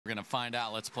We're going to find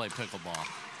out. Let's play pickleball.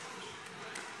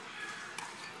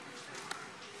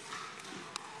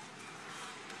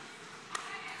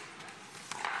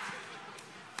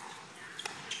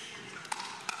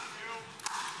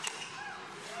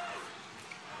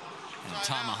 And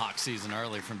tomahawk season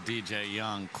early from DJ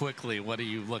Young. Quickly, what are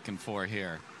you looking for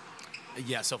here?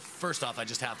 Yeah, so first off, I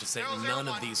just have to say none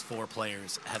of these four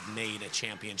players have made a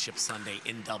championship Sunday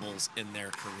in doubles in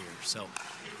their career. So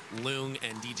Loong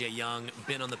and DJ Young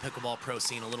been on the pickleball pro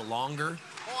scene a little longer,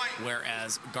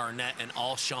 whereas Garnett and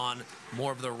Alshon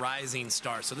more of the rising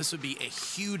stars. So this would be a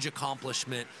huge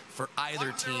accomplishment for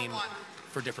either team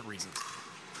for different reasons.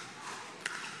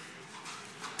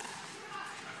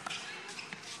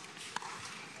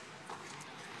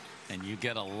 And you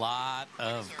get a lot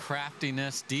of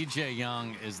craftiness. DJ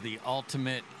Young is the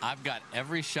ultimate. I've got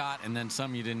every shot and then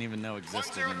some you didn't even know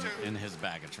existed in his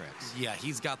bag of tricks. Yeah,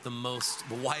 he's got the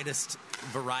widest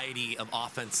variety of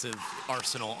offensive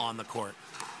arsenal on the court,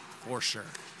 for sure.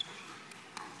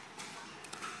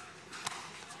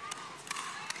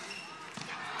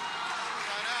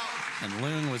 And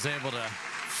Loong was able to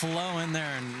flow in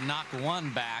there and knock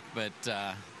one back, but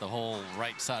the whole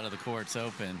right side of the court's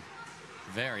open.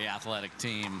 Very athletic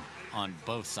team on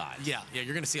both sides. Yeah, you're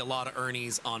going to see a lot of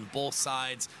Ernies on both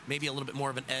sides. Maybe a little bit more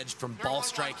of an edge from ball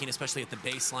striking, especially at the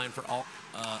baseline for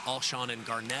Alshon and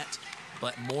Garnett,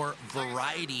 but more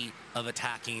variety of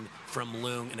attacking from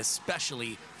Loong and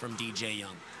especially from DJ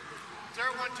Young.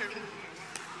 0-1-2.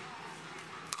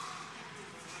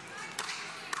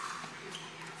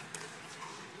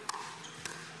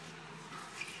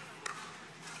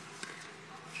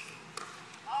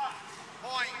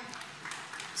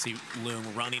 See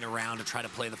Loong running around to try to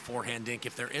play the forehand dink.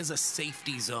 If there is a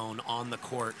safety zone on the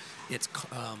court, it's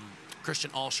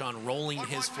Christian Alshon rolling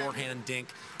his forehand dink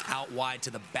out wide to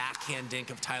the backhand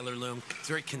dink of Tyler Loong. It's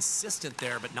very consistent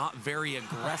there, but not very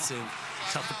aggressive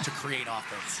to create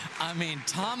offense. I mean,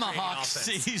 tomahawk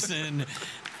season.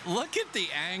 Look at the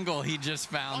angle he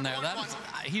just found there.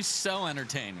 He's so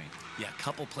entertaining. Yeah, a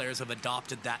couple players have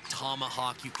adopted that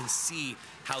tomahawk. You can see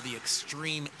how the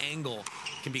extreme angle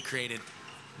can be created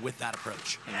with that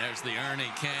approach. And there's the Ernie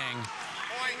King.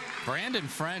 Brandon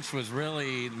French was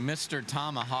really Mr.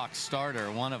 Tomahawk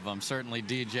starter, one of them, certainly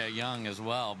DJ Young as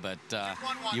well, but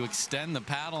you extend the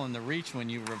paddle and the reach when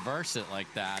you reverse it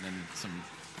like that, and some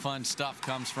fun stuff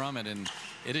comes from it, and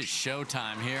it is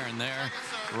showtime here and there.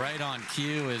 Right on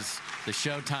cue is the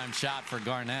showtime shot for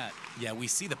Garnett. Yeah, we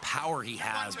see the power he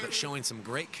has, but showing some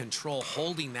great control,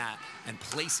 holding that and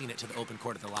placing it to the open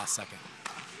court at the last second.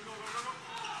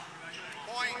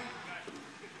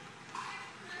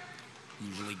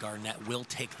 Usually Garnett will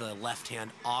take the left hand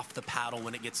off the paddle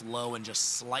when it gets low and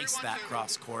just slice that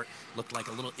cross court. Looked like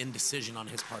a little indecision on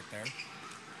his part there.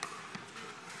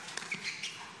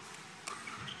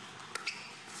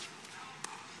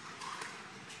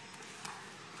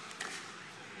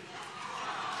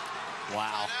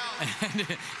 Wow.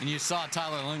 And you saw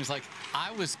Tyler Loong was like,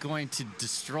 I was going to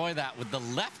destroy that with the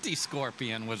lefty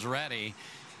scorpion was ready,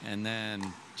 and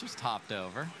then just hopped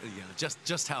over. Yeah,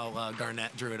 just how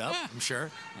Garnett drew it up, I'm sure.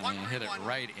 And he hit it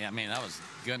right. I mean, that was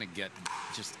going to get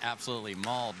just absolutely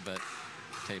mauled, but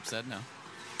tape said no.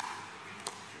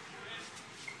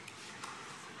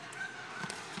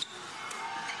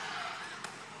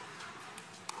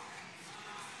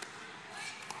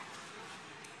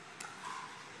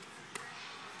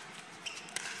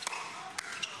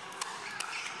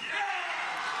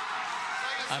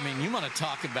 I mean, you want to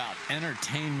talk about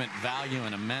entertainment value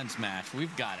in a men's match.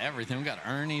 We've got everything. We've got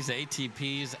Ernies,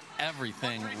 ATPs,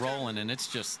 everything rolling, and it's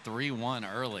just 3-1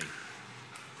 early.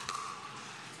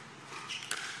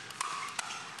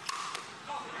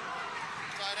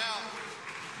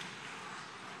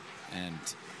 And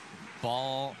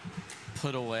ball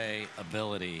put away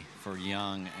ability for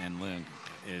Young and Loong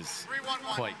is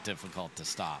quite difficult to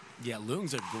stop. Yeah,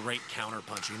 Loong's a great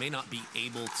counterpuncher. He may not be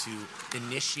able to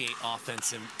initiate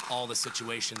offense in all the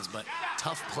situations, but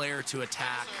tough player to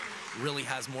attack, really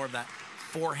has more of that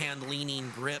forehand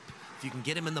leaning grip. If you can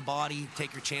get him in the body,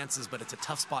 take your chances, but it's a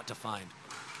tough spot to find.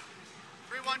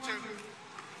 3-1-2.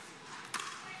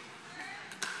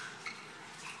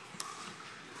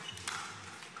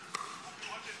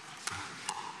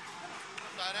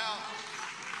 Side out.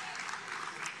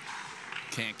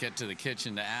 Can't get to the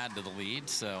kitchen to add to the lead,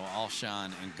 so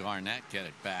Alshon and Garnett get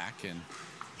it back. And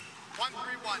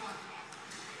 1-3-1.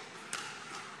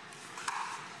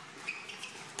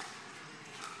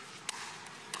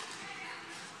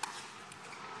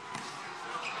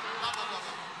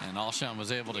 And Alshon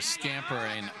was able to scamper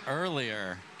an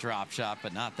earlier drop shot,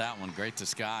 but not that one. Great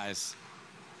disguise.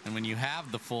 And when you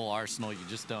have the full arsenal, you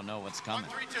just don't know what's coming.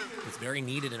 1-3-2. It's very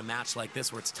needed in a match like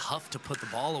this where it's tough to put the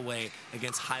ball away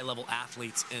against high-level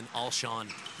athletes in Alshon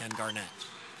and Garnett.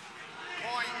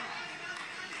 Point.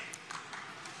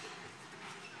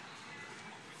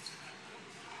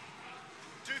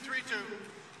 2-3-2.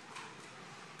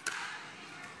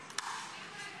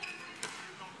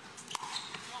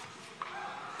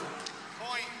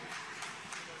 Point.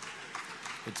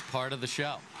 It's part of the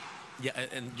show. Yeah,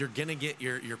 and you're going to get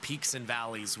your peaks and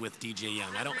valleys with DJ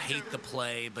Young. I don't hate the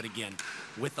play, but again,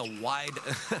 with a wide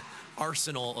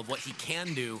arsenal of what he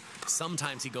can do,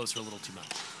 sometimes he goes for a little too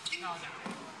much.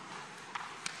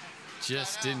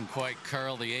 Just didn't quite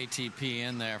curl the ATP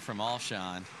in there from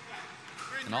Alshon.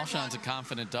 And Alshon's a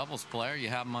confident doubles player. You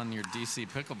have him on your DC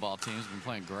pickleball team. He's been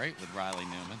playing great with Riley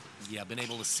Newman. Yeah, been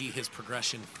able to see his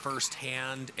progression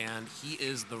firsthand, and he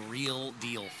is the real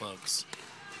deal, folks.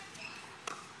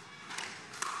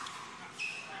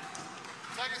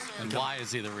 And why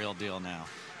is he the real deal now?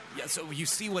 Yeah, so you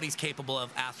see what he's capable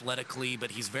of athletically, but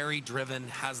he's very driven,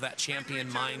 has that champion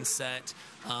mindset,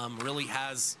 really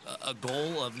has a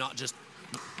goal of not just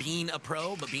being a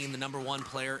pro, but being the #1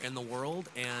 player in the world,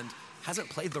 and hasn't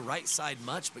played the right side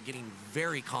much, but getting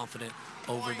very confident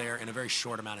over there in a very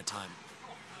short amount of time.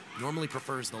 Normally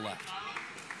prefers the left.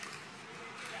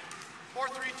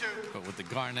 4-3-2. But with the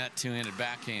Garnett two-handed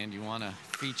backhand, you want to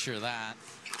feature that.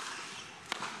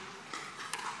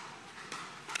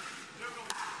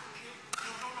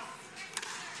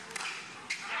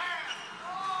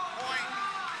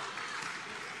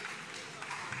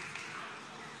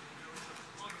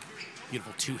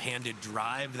 Beautiful two-handed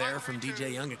drive there from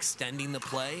DJ Young, extending the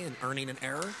play and earning an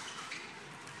error.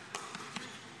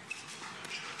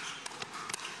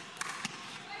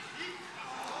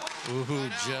 Ooh,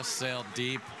 just sailed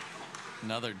deep.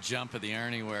 Another jump at the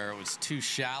Ernie where it was too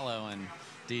shallow and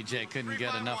DJ couldn't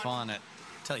get enough on it.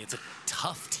 I tell you, it's a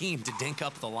tough team to dink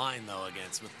up the line, though,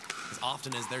 against, with, as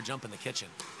often as they're jumping the kitchen.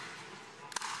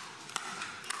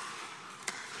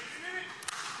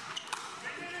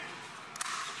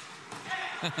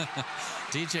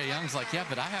 DJ Young's like, yeah,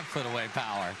 but I have put away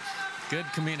power. Good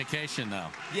communication, though.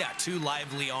 Yeah, two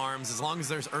lively arms. As long as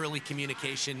there's early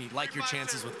communication, you like your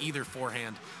chances with either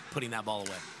forehand putting that ball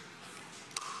away.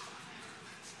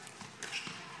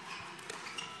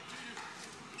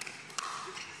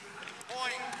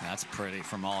 That's pretty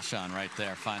from Alshon right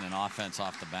there, finding offense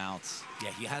off the bounce.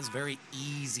 Yeah, he has very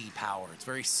easy power. It's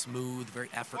very smooth, very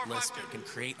effortless, but can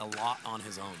create a lot on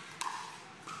his own.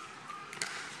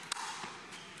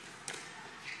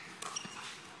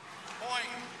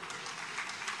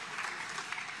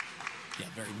 Yeah,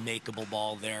 very makeable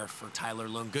ball there for Tyler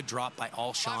Loong. Good drop by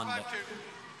Alshon, but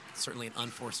certainly an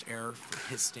unforced error for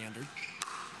his standard.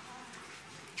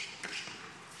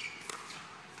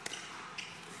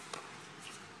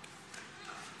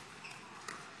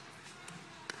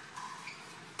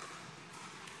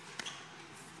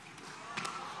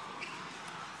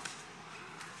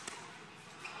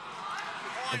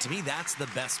 And to me, that's the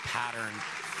best pattern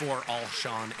for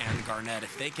Alshon and Garnett.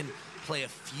 If they can play a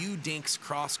few dinks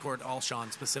cross-court,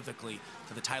 Alshon specifically,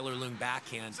 for the Tyler Loong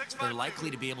backhand, they're likely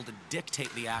to be able to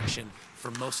dictate the action for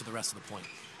most of the rest of the point.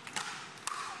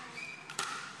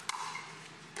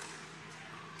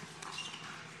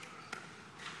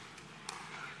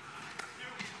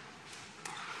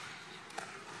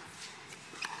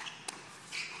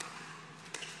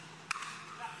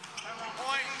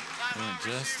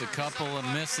 Just a couple of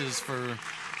misses for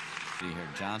here.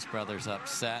 John's brothers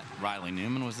upset. Riley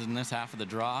Newman was in this half of the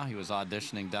draw. He was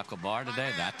auditioning Pickleball today.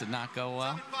 That did not go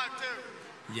well.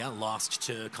 Yeah, lost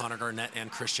to Connor Garnett and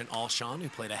Christian Alshon, who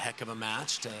played a heck of a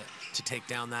match to take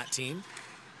down that team.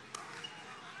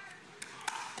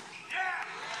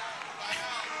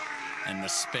 And the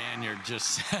Spaniard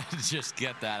just just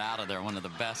get that out of there. One of the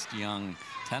best young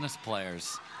tennis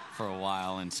players for a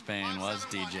while in Spain was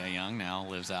DJ Young. Now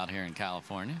lives out here in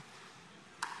California.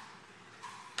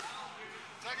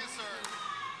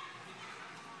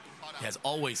 He has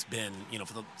always been, you know,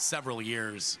 for the several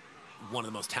years, one of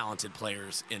the most talented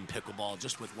players in pickleball,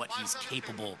 just with what he's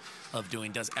capable of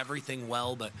doing. Does everything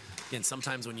well, but again,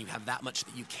 sometimes when you have that much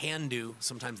that you can do,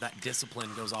 sometimes that discipline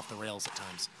goes off the rails at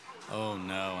times. Oh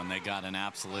no, and they got an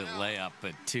absolute layup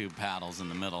at 2 paddles in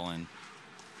the middle. And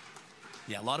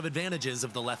yeah, a lot of advantages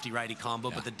of the lefty-righty combo,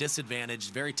 but the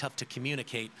disadvantage, very tough to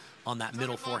communicate on that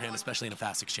middle forehand, especially in a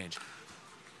fast exchange.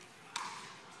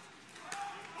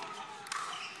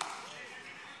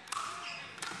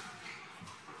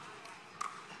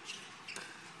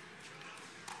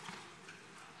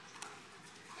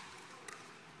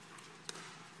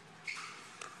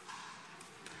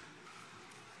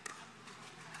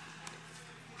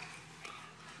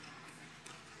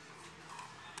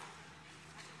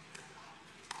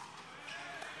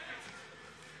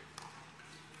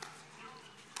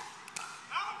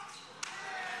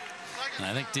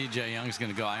 I think DJ Young's going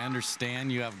to go. I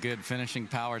understand you have good finishing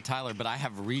power, Tyler, but I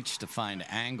have reach to find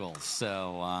angles.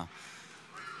 So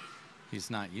he's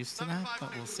not used to that,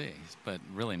 but we'll see. But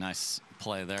really nice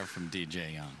play there from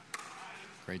DJ Young.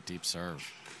 Great deep serve.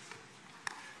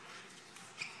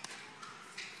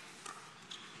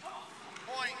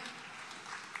 Point.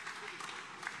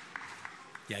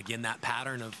 Yeah, again, that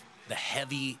pattern of the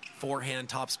heavy forehand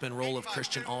topspin roll of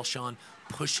Christian Alshon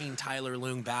pushing Tyler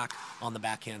Loong back on the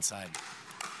backhand side.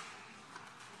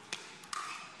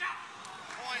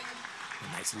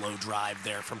 A nice low drive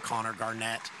there from Connor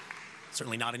Garnett.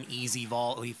 Certainly not an easy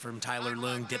volley from Tyler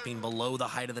Loong, dipping below the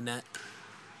height of the net.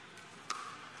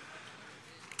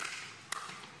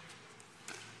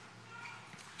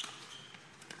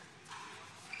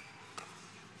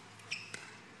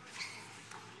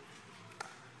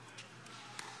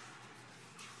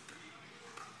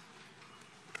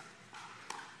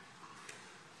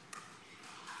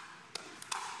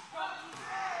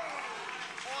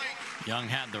 Young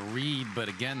had the read, but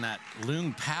again, that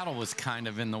Loong paddle was kind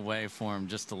of in the way for him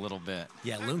just a little bit.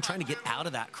 Yeah, Loong trying to get out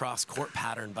of that cross-court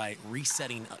pattern by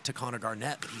resetting to Connor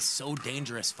Garnett, but he's so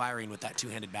dangerous firing with that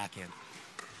two-handed backhand.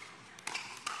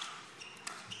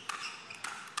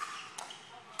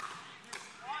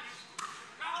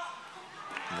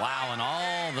 Wow, and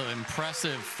all the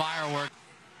impressive firework.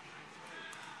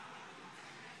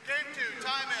 Game 2,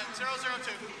 time in,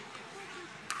 0-0-2.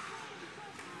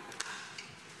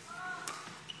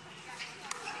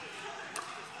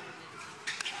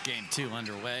 Game 2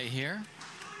 underway here.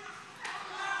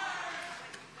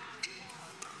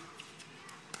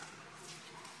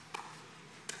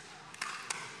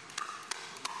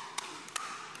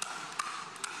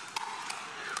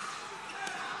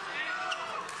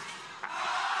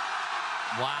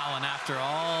 Wow, and after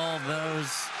all those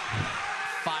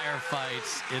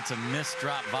firefights, it's a missed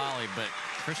drop volley, but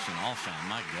Christian Alshon,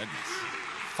 my goodness.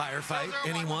 Firefight,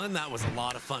 anyone? That was a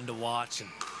lot of fun to watch. And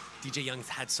DJ Young's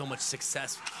had so much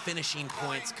success finishing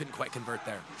points, couldn't quite convert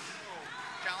there.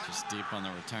 Just deep on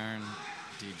the return.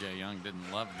 DJ Young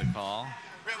didn't love the call.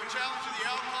 We have a challenge to the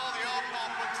L call. The L call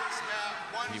puts us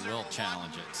at 1-0-1. He will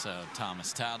challenge it. So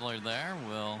Thomas Tadler there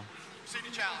will Proceed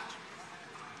to challenge.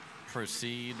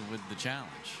 proceed with the challenge.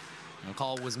 No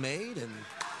call was made, and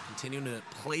continuing to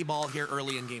play ball here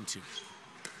early in game 2.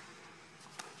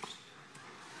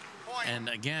 And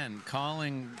again,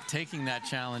 taking that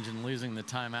challenge and losing the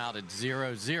timeout at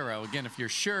 0-0. Again, if you're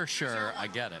sure, I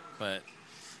get it. But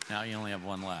now you only have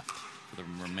one left for the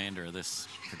remainder of this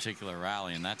particular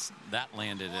rally, and that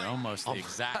landed at almost the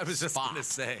exact spot. I was just going to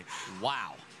say.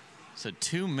 Wow. So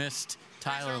 2 missed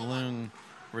Tyler Loong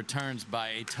returns by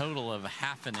a total of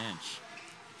 ½ an inch.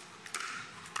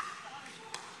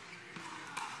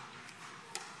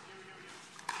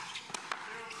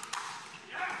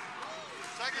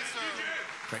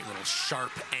 Great little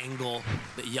sharp angle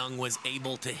that Young was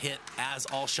able to hit as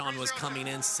Alshon was coming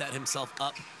in, set himself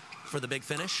up for the big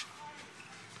finish.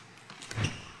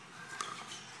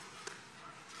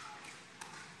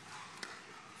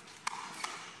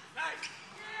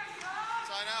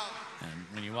 And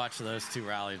when you watch those 2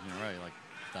 rallies in a row, you're like,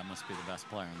 that must be the best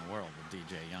player in the world with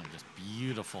DJ Young. Just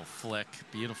beautiful flick,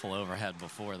 beautiful overhead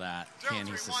before that. Can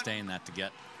he sustain that to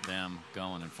get them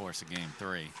going and force a game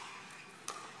 3?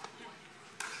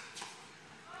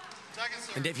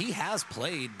 And Dave, he has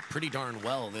played pretty darn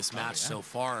well this match so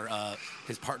far.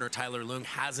 His partner, Tyler Loong,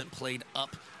 hasn't played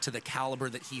up to the caliber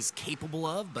that he's capable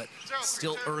of, but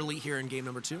still early here in game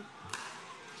number 2.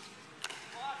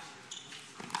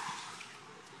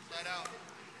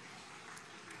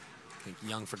 I think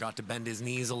Young forgot to bend his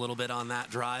knees a little bit on that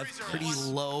drive. Pretty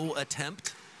low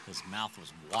attempt. His mouth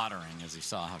was watering as he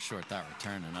saw how short that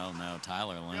return. And oh no,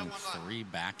 Tyler Loong, 3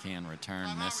 backhand return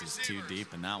misses too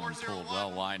deep, and that one pulled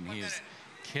well wide, and he is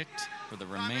kicked for the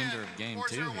remainder of game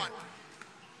 2 here.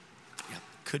 Yeah,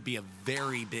 could be a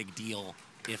very big deal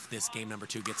if this game number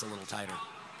 2 gets a little tighter.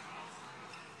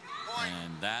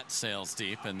 And that sails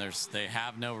deep, and they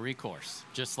have no recourse.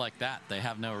 Just like that, they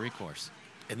have no recourse.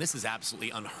 And this is absolutely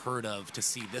unheard of to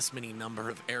see this many number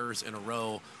of errors in a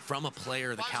row from a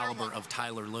player the caliber of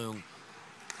Tyler Loong.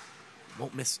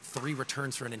 Won't miss 3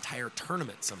 returns for an entire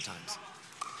tournament sometimes.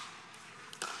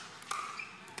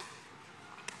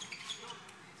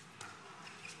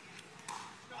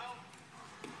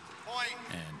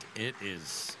 And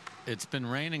it's been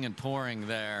raining and pouring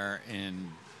there in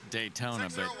Daytona,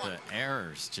 but the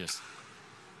errors just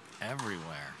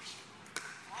everywhere.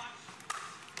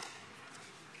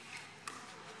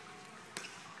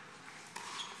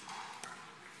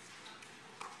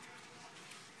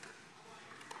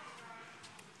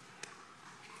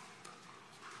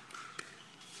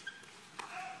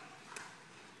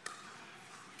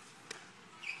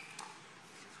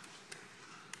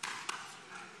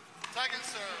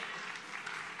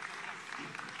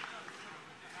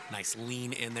 Nice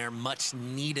lean in there, much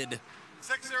needed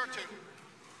 6-0-2.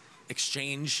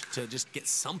 exchange to just get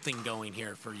something going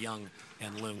here for Young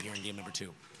and Loong here in game number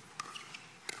 2.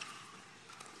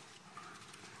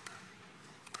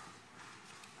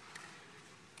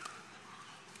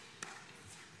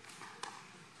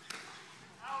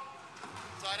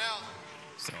 Side out.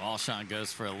 So Alshon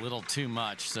goes for a little too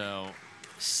much. So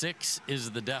 6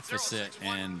 is the deficit, 0-6-1.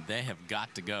 and they have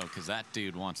got to go because that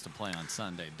dude wants to play on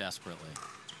Sunday desperately.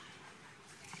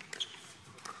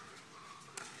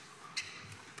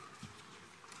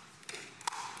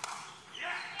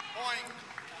 Point.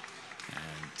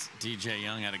 And DJ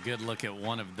Young had a good look at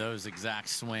one of those exact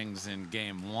swings in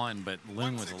game 1, but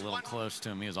Loong was a little 1-6-1. close to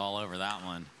him. He was all over that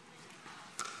one.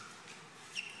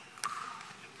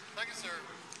 Second serve.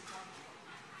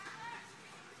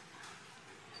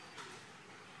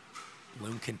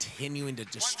 Loong continuing to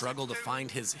just struggle to find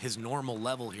his normal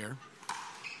level here.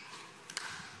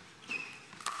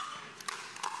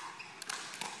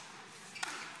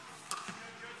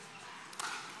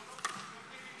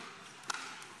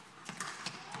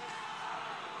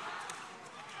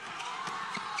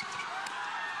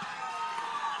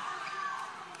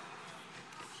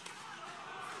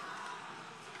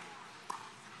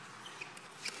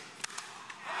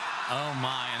 Oh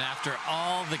my, and after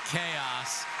all the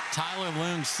chaos, Tyler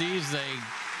Loong sees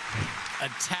a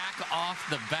attack off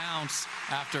the bounce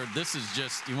after this is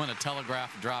just, you want a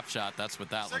telegraph drop shot, that's what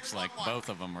that looks like. 6-1-1. Both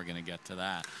of them are going to get to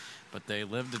that, but they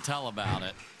live to tell about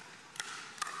it.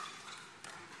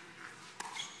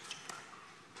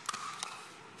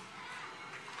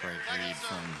 Great read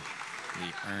from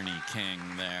the Ernie King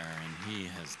there, and he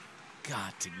has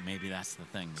got to, maybe that's the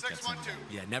thing that gets him 6-1-2. going.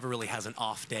 Yeah, never really has an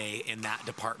off day in that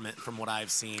department from what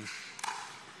I've seen.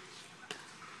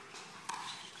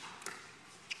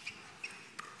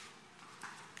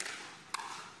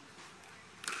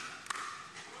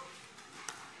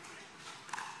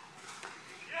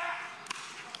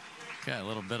 Okay, a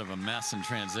little bit of a mess in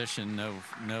transition,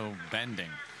 no bending.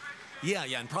 Yeah,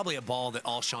 and probably a ball that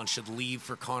Alshon should leave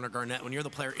for Connor Garnett. When you're the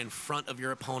player in front of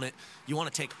your opponent, you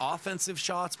want to take offensive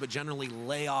shots, but generally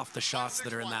lay off the shots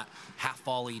that are in that half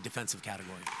volley defensive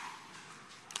category.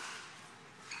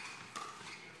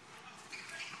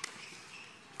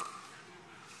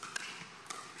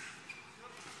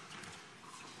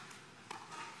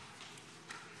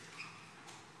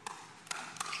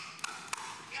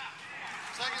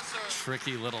 Second serve.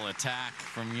 Tricky little attack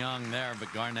from Young there,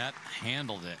 but Garnett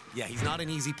handled it. Yeah, he's not an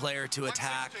easy player to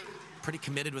attack. 1-6-2. Pretty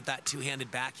committed with that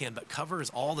two-handed backhand, but covers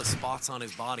all the spots on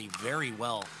his body very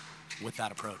well with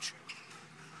that approach.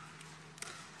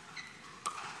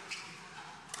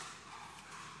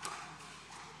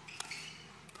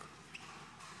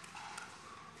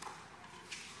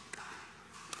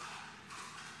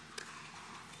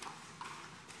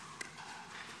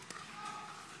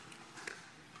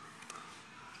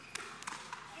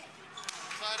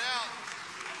 Side out.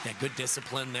 Yeah, good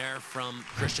discipline there from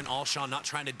Christian Alshon, not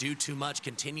trying to do too much,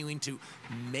 continuing to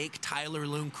make Tyler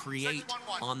Loong create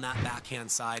 6-1-1. on that backhand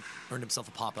side. Earned himself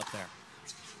a pop up there.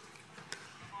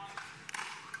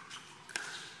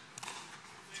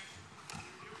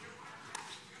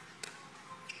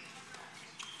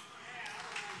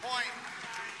 Point.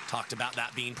 Talked about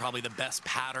that being probably the best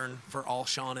pattern for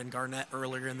Alshon and Garnett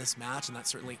earlier in this match, and that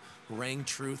certainly rang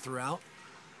true throughout.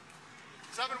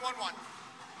 7-1-1.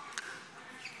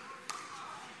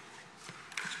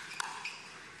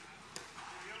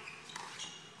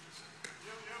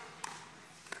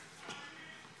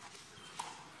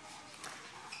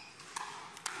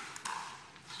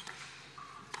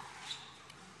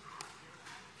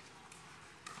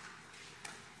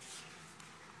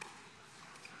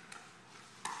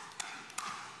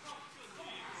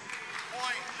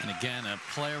 And again, a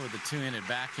player with a two-handed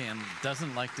backhand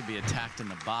doesn't like to be attacked in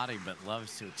the body, but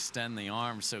loves to extend the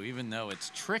arm. So even though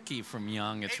it's tricky from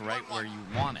Young, it's right where you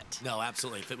want it. No,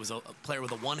 absolutely. If it was a player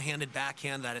with a one-handed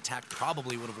backhand, that attack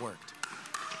probably would have worked.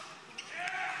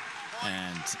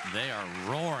 And they are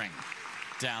roaring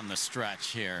down the stretch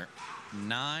here.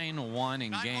 9-1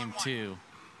 in game 2.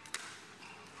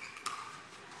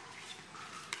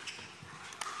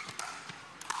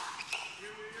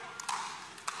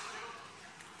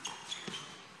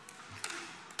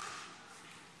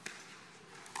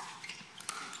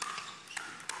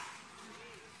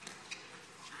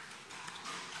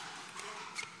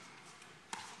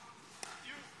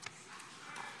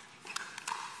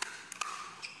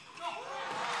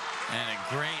 And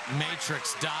a great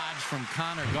matrix dodge from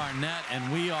Connor Garnett,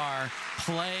 and we are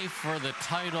play for the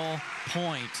title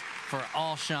point for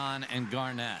Alshon and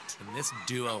Garnett. And this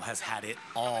duo has had it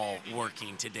all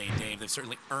working today, Dave. They've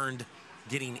certainly earned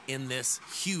getting in this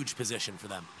huge position for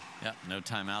them. Yep, no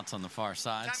timeouts on the far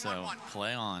side, so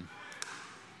play on.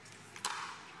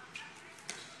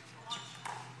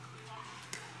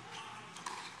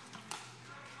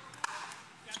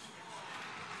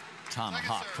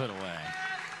 Tomahawk put away.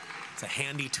 It's a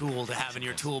handy tool to have in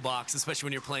your toolbox, especially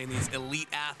when you're playing these elite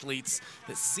athletes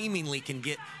that seemingly can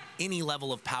get any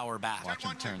level of power back. Watch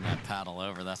him turn that paddle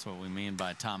over. That's what we mean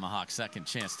by Tomahawk second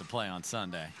chance to play on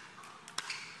Sunday.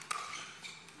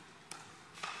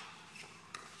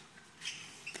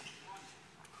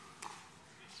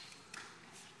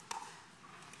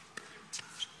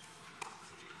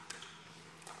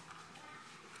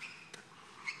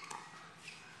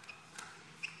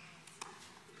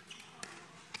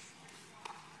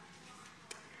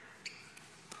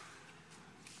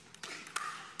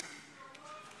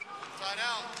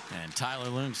 And Tyler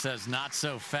Loong says not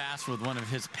so fast with one of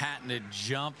his patented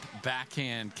jump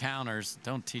backhand counters.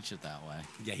 Don't teach it that way.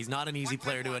 Yeah, he's not an easy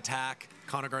player to attack.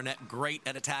 Connor Garnett, great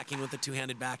at attacking with the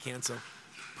two-handed backhand, so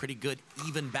pretty good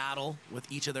even battle with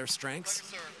each of their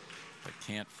strengths. But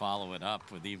can't follow it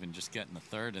up with even just getting the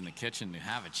third in the kitchen to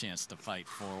have a chance to fight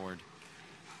forward.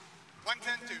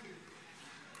 110-2.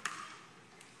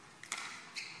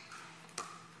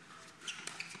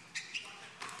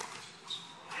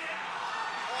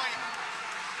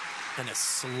 And a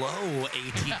slow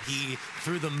ATP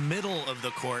through the middle of the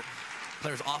court.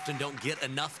 Players often don't get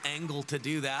enough angle to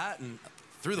do that, and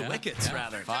through the wickets,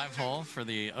 rather. 5-hole for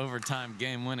the overtime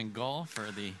game-winning goal for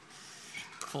the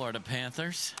Florida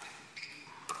Panthers.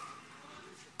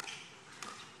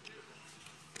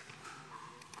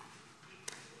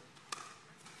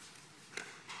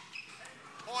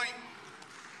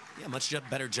 Yeah, much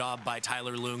better job by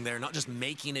Tyler Loong there. Not just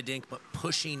making a dink, but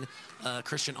pushing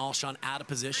Christian Alshon out of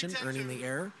position, earning the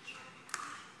error.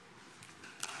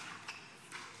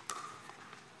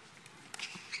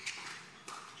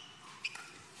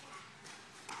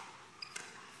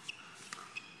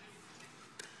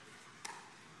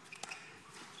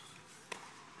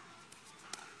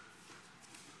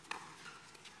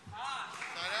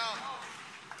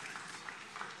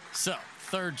 So,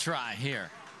 third try here.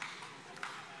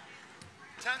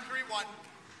 10-3-1.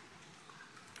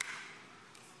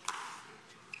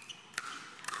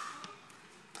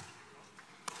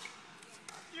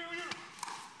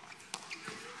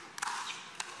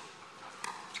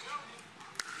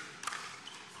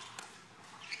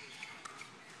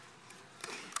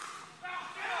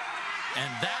 And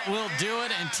that will do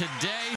it. And today,